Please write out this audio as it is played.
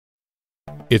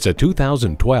It's a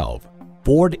 2012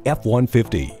 Ford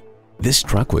F-150. This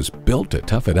truck was built to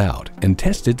tough it out and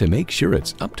tested to make sure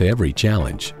it's up to every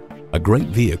challenge. A great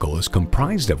vehicle is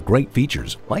comprised of great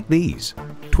features like these: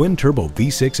 twin-turbo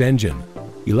V6 engine,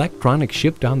 electronic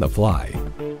shift on the fly,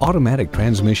 automatic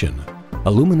transmission,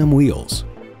 aluminum wheels,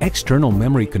 external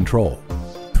memory control,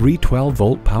 3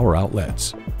 12-volt power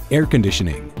outlets, air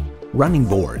conditioning, running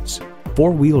boards,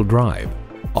 4-wheel drive,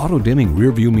 auto-dimming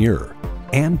rearview mirror,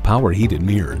 and power heated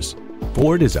mirrors.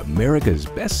 Ford is America's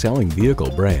best-selling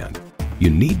vehicle brand. You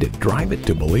need to drive it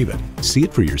to believe it. See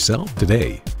it for yourself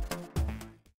today.